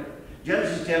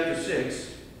 Genesis chapter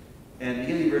 6, and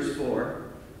beginning verse 4.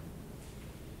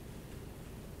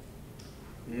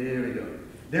 Here we go.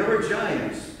 There were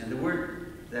giants, and that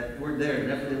word there,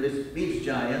 Nephilim, means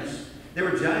giants. There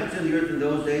were giants in the earth in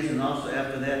those days, and also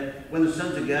after that, when the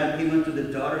sons of God came unto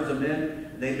the daughters of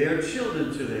men, they bare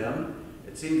children to them.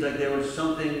 It seems like there was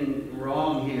something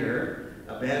wrong here,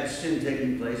 a bad sin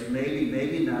taking place.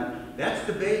 Maybe not. That's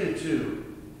debated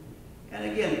too. And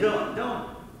again, there's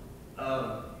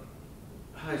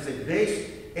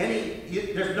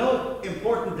no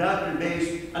important doctrine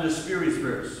based on a spurious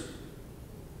verse.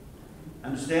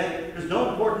 Understand? There's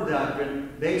no important doctrine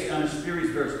based on a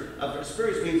spurious verse. A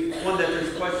spurious means one that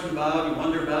there's question about, you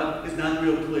wonder about, is not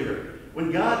real clear.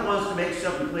 When God wants to make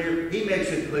something clear, He makes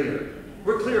it clear.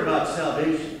 We're clear about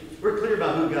salvation. We're clear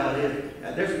about who God is.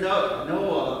 There's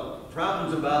no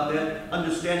problems about that,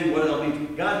 understanding what it all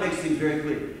means. God makes things very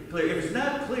clear. If it's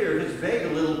not clear, if it's vague a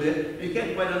little bit, and you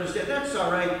can't quite understand, that's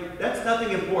all right. That's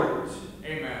nothing important.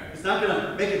 Amen. It's not going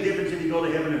to make a difference if you go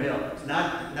to heaven or hell. It's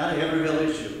not a heaven or hell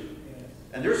issue. Yes.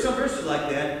 And there's some verses like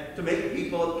that to make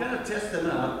people kind of test them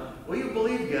out. Will you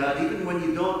believe God even when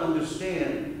you don't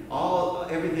understand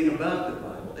everything about the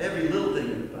Bible, every little thing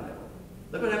in the Bible?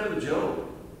 Look what happened to Job.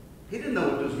 He didn't know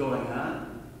what was going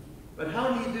on. But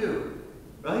how did he do?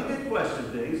 Well, he did question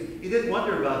things. He did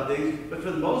wonder about things. But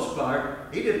for the most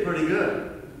part, he did pretty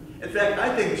good. In fact,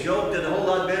 I think Job did a whole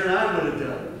lot better than I would have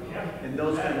done in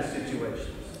those kind of situations.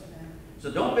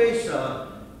 So don't base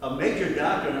a major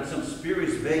doctrine on some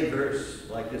spurious, vague verse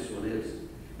like this one is.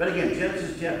 But again,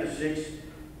 Genesis chapter 6.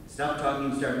 Stop talking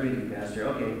and start reading, Pastor.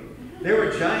 Okay. There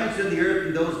were giants in the earth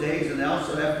in those days, and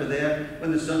also after that,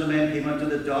 when the Son of Man came unto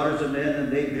the daughters of men,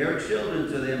 and they bare children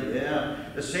to them. Yeah,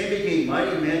 the same became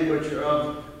mighty men, which are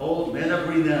of old, men of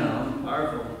renown,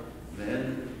 powerful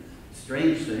men,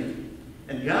 strange thing.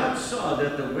 And God saw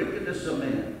that the wickedness of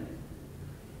man.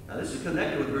 Now this is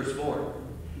connected with verse 4.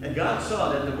 And God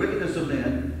saw that the wickedness of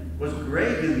men was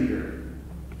great in the earth,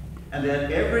 and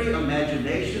that every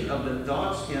imagination of the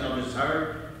thoughts of his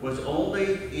heart was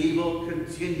only evil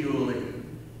continually.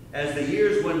 As the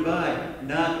years went by,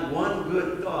 not one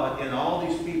good thought in all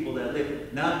these people that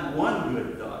lived. Not one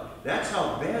good thought. That's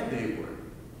how bad they were.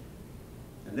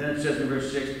 And then it says in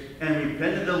verse 6, and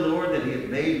repented the Lord that he had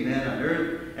made man on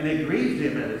earth, and it grieved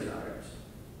him at his heart.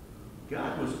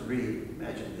 God was grieved.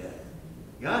 Imagine that.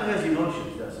 God has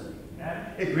emotions, doesn't he?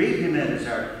 It grieved him at his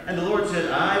heart. And the Lord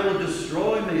said, I will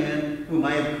destroy man, whom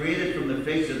I have created from the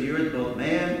face of the earth, both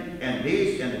man and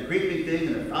beast, and the creeping thing,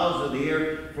 and the fowls of the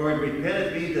air, for it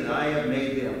repenteth me that I have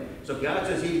made them. So God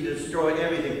says he will destroy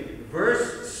everything.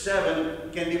 Verse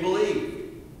 7 can be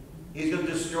believed. He's going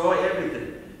to destroy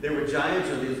everything. There were giants,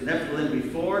 or these Nephilim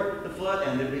before the flood,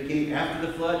 and they became after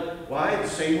the flood. Why? The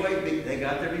same way they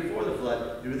got there before the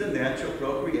flood, through the natural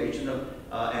procreation of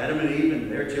Adam and Eve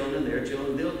and their children, their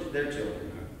children.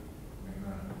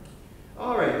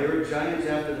 All right, there were giants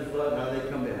after the flood. How did they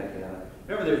come back?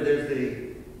 Remember, there's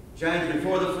the giants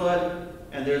before the flood,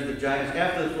 and there's the giants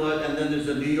after the flood, and then there's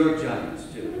the New York Giants,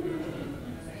 too.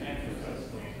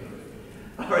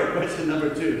 All right, question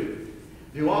number 2.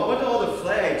 What do all the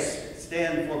flags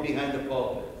stand for behind the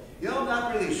pulpit? I'm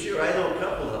not really sure. I know a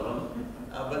couple of them,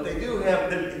 but they do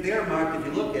have, they're marked, if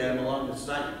you look at them along the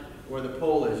side where the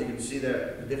pole is, you can see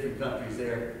the different countries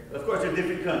there. Of course, they're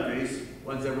different countries,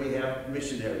 ones that we have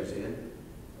missionaries in.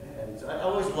 And so I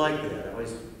always like that.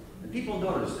 And people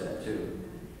notice that too.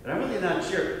 But I'm really not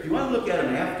sure. If you want to look at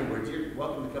them afterwards, you're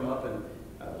welcome to come up and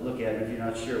look at them if you're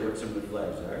not sure what some of the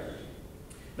flags are.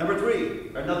 Number 3,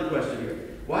 another question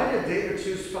here. Why did David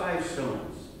choose 5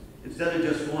 stones instead of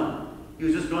just 1? He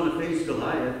was just going to face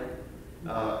Goliath.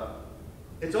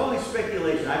 It's only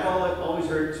speculation. I've always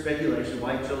heard speculation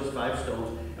why he chose 5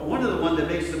 stones. And one of the ones that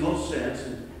makes the most sense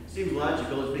and seems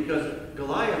logical is because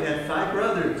Goliath had 5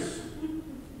 brothers.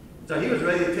 So he was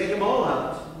ready to take them all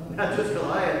out. Not just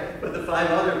Goliath, but the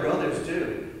 5 other brothers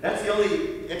too. That's the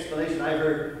only explanation I've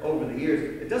heard over the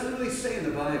years. It doesn't really say in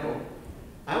the Bible.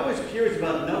 I'm always curious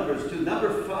about numbers too.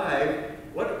 Number 5,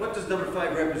 what does number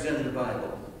 5 represent in the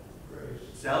Bible? Grace.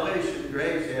 Salvation,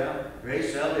 grace, yeah.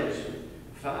 Grace, salvation.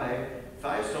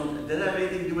 5 stones. Did that have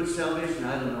anything to do with salvation?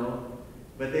 I don't know.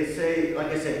 But they say, like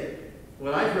I say,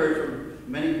 what I've heard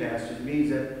from many pastors means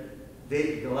that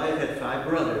Goliath had 5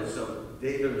 brothers, so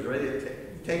David was ready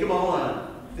to take them all on.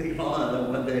 Take them all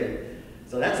on one day.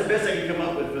 So that's the best I can come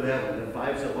up with for that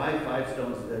one. So why 5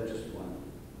 stones instead of just 1?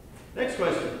 Next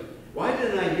question. Why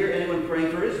didn't I hear anyone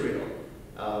praying for Israel?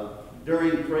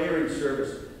 During prayer and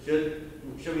service,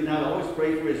 should we not always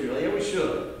pray for Israel? Yeah, we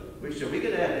should. We should. We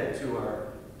could add that to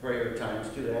our prayer times,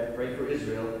 to that. Pray for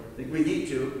Israel. I think we need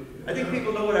to. I think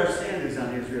people know what our stand is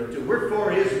on Israel, too. We're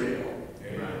for Israel.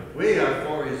 Amen. We are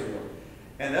for Israel.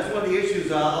 And that's one of the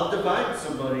issues I'll divide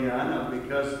somebody on,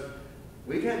 because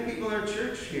we've had people in our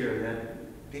church here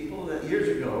that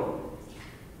years ago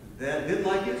that didn't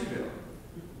like Israel.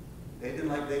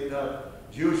 They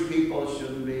thought Jewish people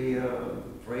shouldn't be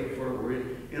prayed for.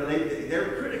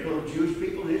 They're critical of Jewish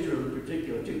people in Israel in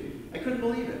particular, too. I couldn't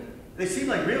believe it. They seemed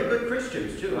like real good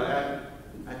Christians, too. I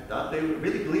thought they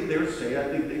really believed they were saved. I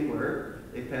think they were.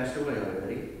 They passed away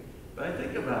already. But I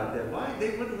think about that. Why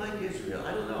they wouldn't like Israel?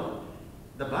 I don't know.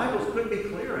 The Bible couldn't be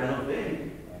clearer, I don't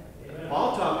think.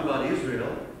 Paul talked about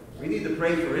Israel. We need to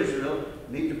pray for Israel.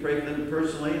 We need to pray for them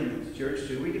personally in the church,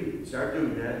 too. We can start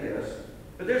doing that, yes.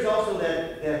 But there's also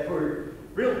that word,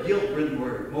 real guilt-ridden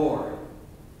word, more.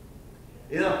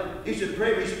 You should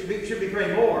pray, we should be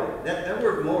praying more. That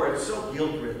word more is so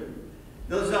guilt-ridden.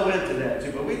 There's no end to that,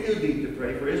 too. But we do need to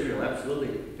pray for Israel, absolutely.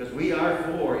 Because we are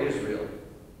for Israel.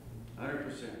 100%.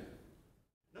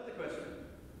 Another question.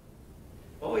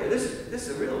 Oh, yeah, this is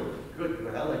a real good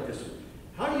one. I like this one.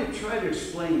 How do you try to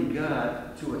explain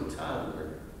God to a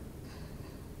toddler?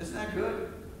 Isn't that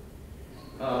good?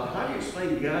 How do you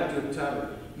explain God to a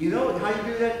toddler? You know how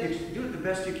you do that? Do it the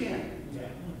best you can. Yeah.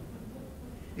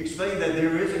 Explain that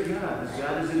there is a God. This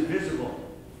God is invisible.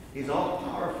 He's all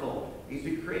powerful. He's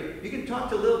the creator. You can talk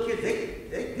to little kids.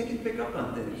 They can pick up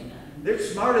on things. They're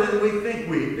smarter than we think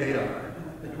they are.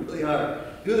 They really are.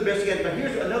 Do the best you can. But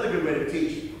here's another good way to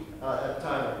teach a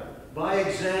toddler. By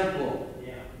example.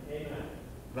 Yeah. Amen.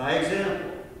 By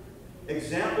example.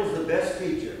 Example's the best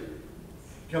teacher.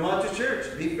 Come out to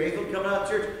church. Be faithful. Come out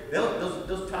to church.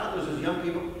 Those toddlers, those young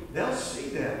people, they'll see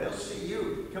that. They'll see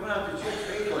you coming out to church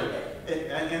faithfully.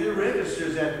 And it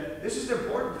registers that this is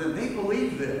important to them. They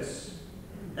believe this.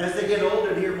 As they get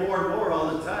older and hear more and more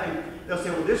all the time, they'll say,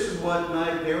 well, this is what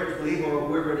my parents believe, or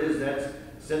whoever it is that's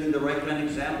setting the right kind of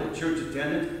example, church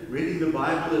attendance, reading the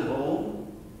Bible at home.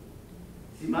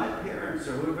 See, my parents,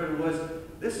 or whoever it was,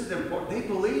 this is important. They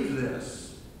believe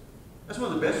this. That's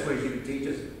one of the best ways you can teach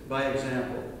us, by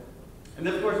example. And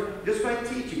then, of course, just by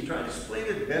teaching, try to explain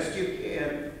it best you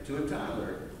can to a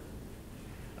toddler.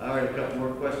 All right, a couple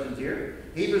more questions here.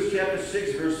 Hebrews chapter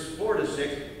 6, verse 4 to 6.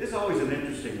 This is always an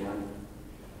interesting one.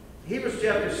 Hebrews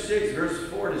chapter 6, verse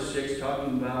 4 to 6,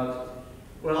 talking about,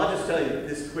 well, I'll just tell you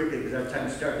this quickly because our time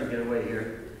is starting to get away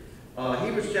here.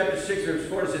 Hebrews chapter 6, verse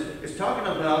 4 to 6 is talking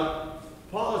about,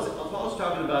 Paul is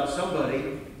talking about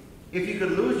somebody, if you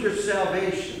could lose your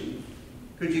salvation,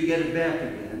 could you get it back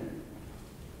again?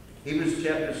 Hebrews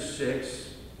chapter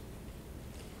 6,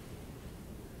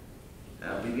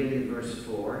 beginning in verse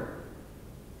 4.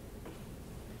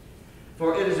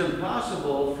 For it is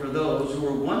impossible for those who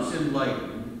were once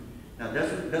enlightened. Now,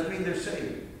 doesn't mean they're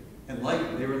saved.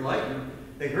 Enlightened. They were enlightened.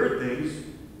 They heard things.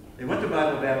 They went to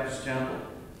Bible Baptist Temple.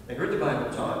 They heard the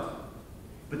Bible taught.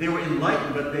 But they were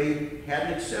enlightened, but they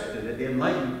hadn't accepted it. They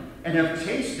enlightened and have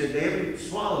tasted. They haven't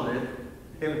swallowed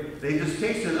it. They just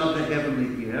tasted of the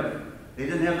heavenly gift. They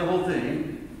didn't have the whole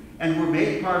thing. And were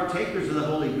made partakers of the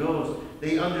Holy Ghost.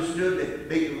 They understood.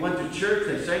 They went to church.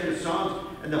 They sang the songs.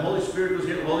 And the Holy Spirit was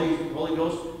here. Holy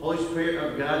Ghost, Holy Spirit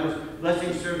of God was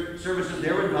blessing services.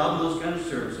 They were involved in those kind of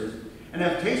services. And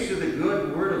have tasted the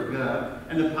good word of God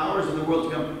and the powers of the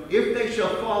world to come. If they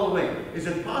shall fall away. Is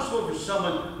it possible for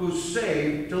someone who's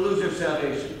saved to lose their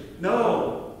salvation?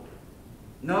 No.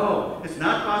 No. It's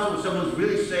not possible for someone who's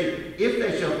really saved if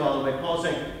they shall fall away. Paul's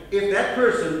saying, if that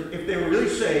person, if they were really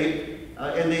saved,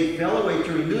 and they fell away,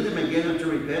 to renew them again and to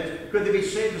repent, could they be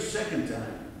saved a second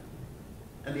time?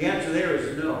 And the answer there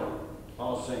is no.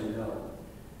 Paul's saying no.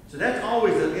 So that's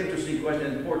always an interesting question,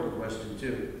 an important question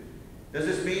too. Does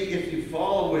this mean if you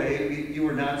fall away, you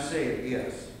were not saved?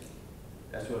 Yes.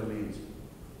 That's what it means.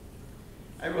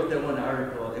 I wrote that one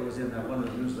article. It was in one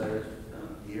of the newsletters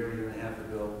a year and a half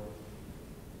ago.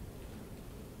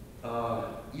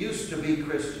 Used to be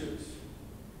Christians.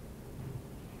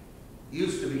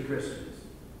 Used to be Christians.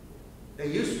 They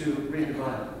used to read the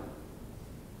Bible.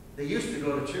 They used to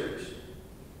go to church.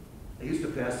 They used to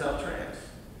pass out tracts.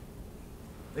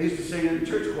 They used to sing in the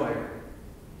church choir.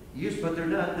 But they're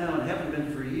not now and haven't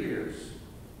been for years.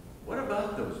 What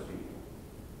about those people?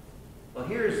 Well,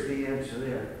 here's the answer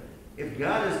there. If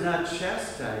God is not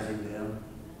chastising them,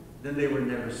 then they were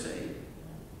never saved.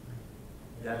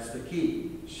 That's the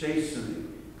key.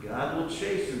 Chastening. God will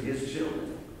chasten his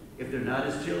children. If they're not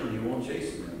his children, he won't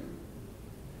chasten them.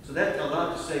 So that's a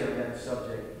lot to say on that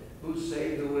subject. Who's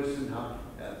saved, who isn't, how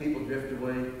people drift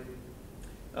away.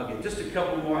 Okay, just a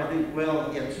couple more. I think,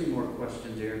 well, yeah, two more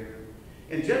questions here.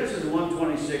 In Genesis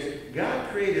 1:26, God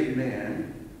created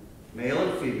man, male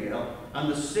and female, on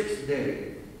the sixth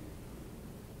day.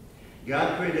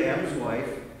 God created Adam's wife,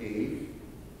 Eve.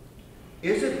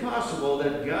 Is it possible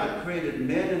that God created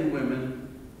men and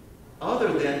women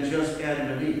other than just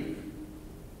Adam and Eve?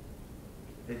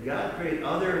 Did God create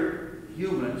other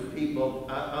humans, people,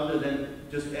 other than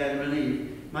just Adam and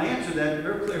Eve? My answer to that,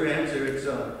 very clear answer,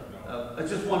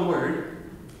 it's just one word.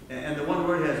 And the one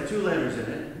word has two letters in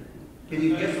it. Can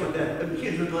you guess what that, it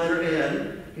begins with the letter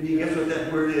N. Can you guess what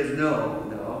that word is? No,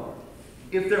 no.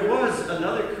 If there was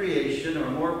another creation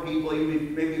or more people,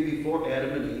 even maybe before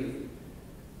Adam and Eve,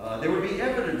 there would be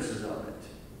evidences of it.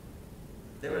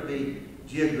 There would be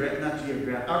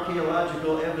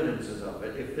archaeological evidences of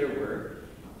it, if there were.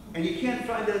 And you can't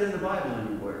find that in the Bible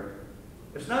anywhere.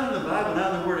 If it's not in the Bible,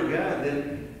 not in the Word of God,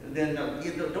 then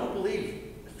you don't believe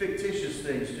fictitious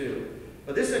things too.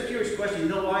 But this is a curious question. You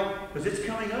know why? Because it's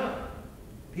coming up.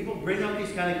 People bring up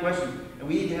these kind of questions. And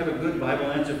we need to have a good Bible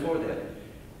answer for that.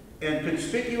 And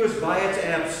conspicuous by its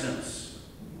absence.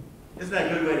 Isn't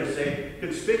that a good way to say it?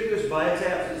 Conspicuous by its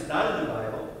absence. It's not in the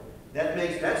Bible.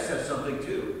 That says something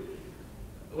too.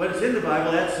 When it's in the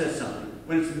Bible, that says something.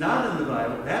 When it's not in the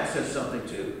Bible, that says something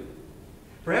too.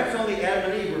 Perhaps only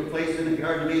Adam and Eve were placed in the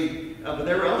Garden of Eden, but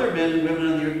there were other men and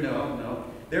women on the earth. No.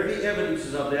 There are the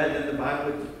evidences of that, and the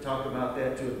Bible would talk about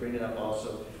that too and bring it up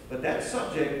also. But that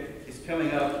subject is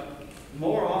coming up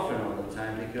more often all the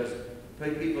time because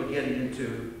people are getting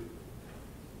into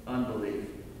unbelief.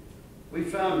 We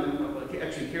found,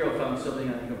 actually Carol found something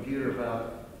on the computer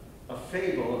about a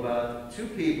fable about two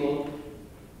people,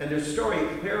 and their story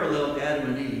paralleled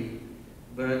Adam and Eve,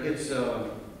 but it's,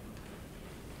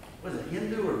 was it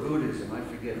Hindu or Buddhism? I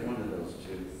forget, one of those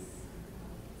two.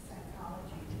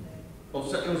 Psychology Today.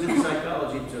 Oh, it was in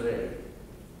Psychology Today.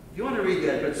 If you want to read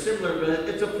that, but similar, but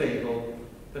it's a fable,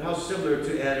 but how similar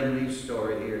to Adam and Eve's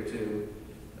story here too,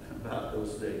 about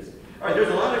those things. All right, there's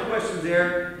a lot of questions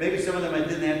there. Maybe some of them I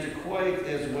didn't answer quite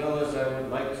as well as I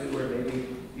would like to, or maybe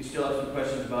you still have some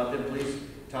questions about them. Please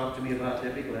talk to me about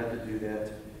that. Be glad to do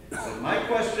that. But my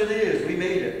question is, we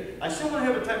made it. I still want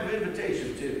to have a time of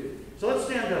invitation too. So let's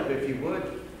stand up if you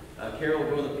would. Carol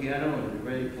will go to the piano and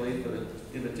ready to play for the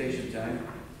invitation time.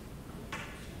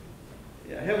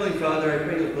 Yeah, Heavenly Father, I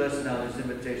pray you'll bless now this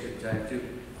invitation time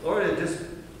too. Lord, it just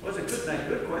was a good night.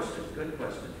 Good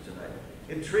questions tonight.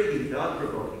 Intriguing,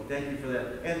 thought-provoking. Thank you for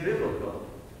that. And biblical.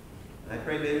 And I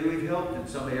pray maybe we've helped in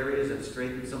some areas and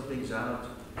straightened some things out.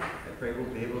 I pray we'll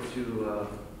be able to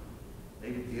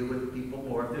maybe deal with people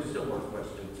more if there's still more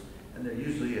questions. And there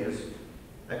usually is.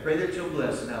 I pray that you'll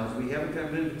bless now as we have a kind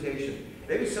of invitation.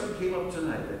 Maybe something came up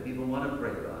tonight that people want to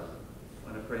pray about.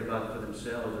 Want to pray about for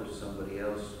themselves or somebody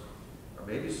else. Or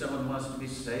maybe someone wants to be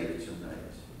saved tonight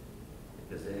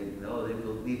because they know they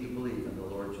will need to believe in the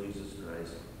Lord Jesus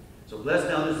Christ. So bless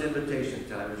now this invitation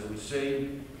time as we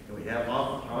sing and we have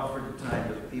offered the time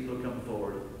that people come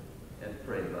forward and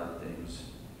pray about things.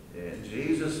 In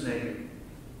Jesus' name,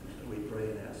 we pray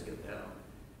and ask it now.